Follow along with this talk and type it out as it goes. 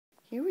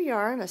Here we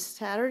are on a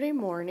Saturday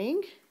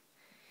morning,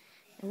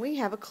 and we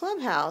have a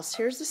clubhouse.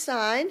 Here's the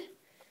sign.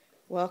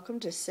 Welcome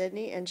to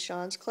Sydney and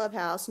Sean's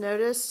clubhouse.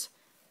 Notice,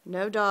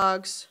 no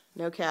dogs,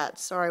 no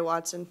cats. Sorry,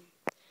 Watson.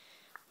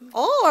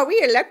 Oh, are we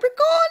a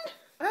leprechaun?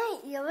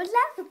 You're a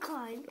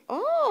leprechaun.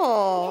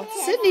 Oh,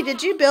 Yes. Sydney,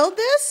 did you build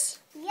this?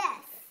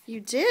 Yes.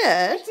 You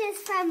did? This is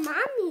from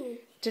Mommy.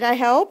 Did I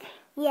help?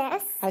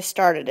 Yes. I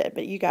started it,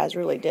 but you guys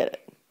really did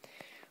it.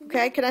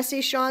 Okay, can I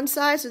see Sean's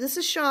side? So this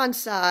is Sean's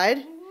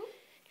side.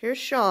 Here's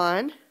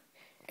Sean.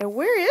 And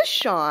where is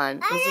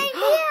Sean? I'm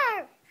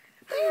here.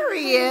 There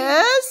he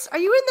is. Are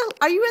you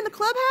in the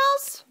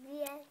clubhouse?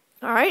 Yes.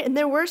 All right, and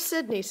then where's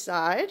Sydney's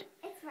side?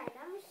 It's right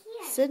over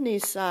here.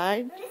 Sydney's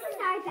side. This is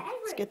our bedroom.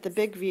 Let's get the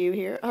big view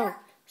here. Oh,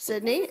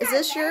 Sydney, is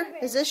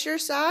this your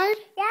side?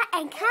 Yeah,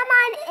 and come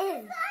on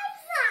in.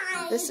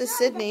 This is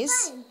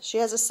Sydney's. She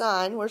has a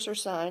sign. Where's her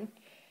sign?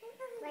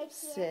 Right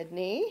here.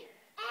 Sydney.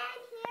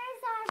 And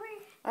here's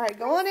our. All right,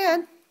 go on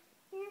in.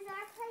 Here's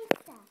our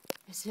play stuff.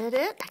 Is that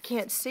it? I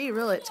can't see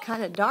really. It's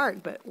kind of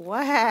dark, but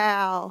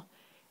wow.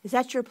 Is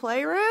that your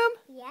playroom?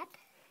 Yep.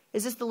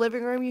 Is this the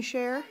living room you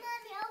share? Over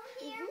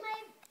here,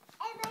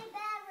 my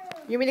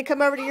bedroom. You want me to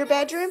come over to your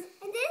bedroom?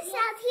 And this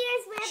out here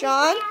is where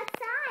Sean, we play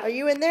outside. are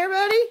you in there,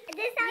 buddy? And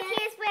this out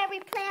here is where we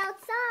play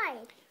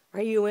outside.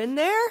 Are you in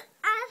there?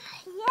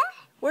 Yeah.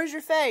 Where's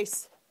your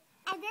face?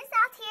 And this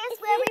out here is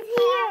where we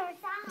play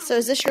outside. So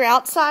is this your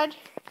outside?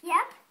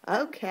 Yep.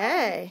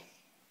 Okay.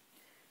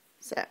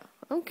 So,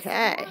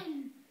 okay.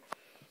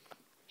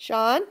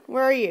 Sean,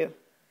 where are you?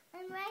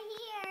 I'm right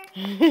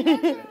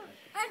here.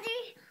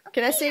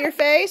 Can I see your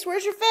face?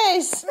 Where's your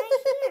face? Right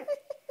here.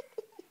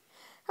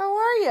 How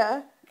are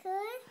you?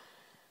 Good.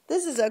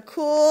 This is a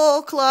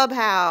cool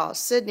clubhouse.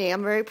 Sydney,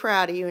 I'm very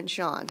proud of you and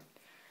Sean.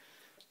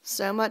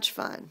 So much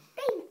fun.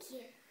 Thank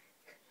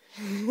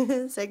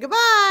you. Say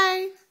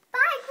goodbye. Bye,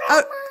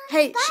 Grandma. Oh,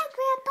 hey, Bye,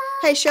 Grandpa.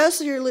 hey, show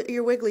us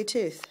your wiggly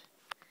tooth.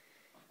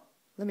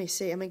 Let me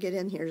see. I'm going to get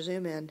in here.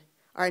 Zoom in.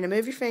 All right, now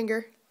move your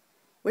finger.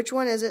 Which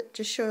one is it?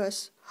 Just show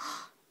us.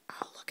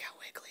 Oh, look how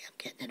wiggly. I'm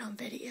getting it on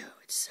video.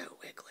 It's so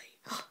wiggly.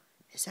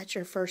 Is that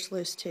your first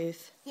loose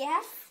tooth?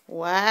 Yes.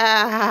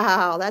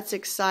 Wow, that's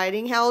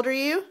exciting. How old are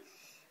you?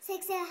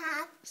 6.5.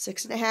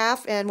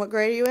 6.5. And what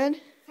grade are you in?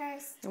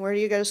 First. And where do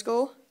you go to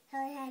school?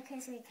 Holy High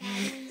Christmas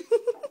Academy.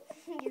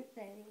 You're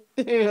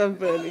funny. I'm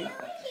funny.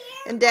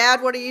 And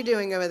Dad, what are you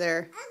doing over there?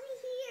 Over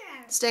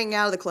here. Staying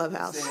out of the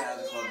clubhouse. Staying out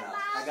of the clubhouse.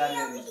 I got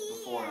in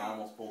before and I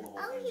almost pulled the whole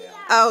thing down.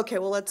 Oh, okay.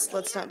 Well, let's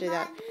not do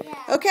that. Yeah.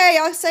 Okay,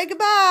 y'all say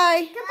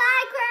goodbye.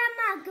 Goodbye,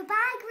 Grandma.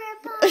 Goodbye,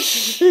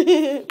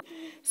 Grandpa.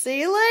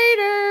 See you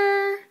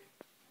later.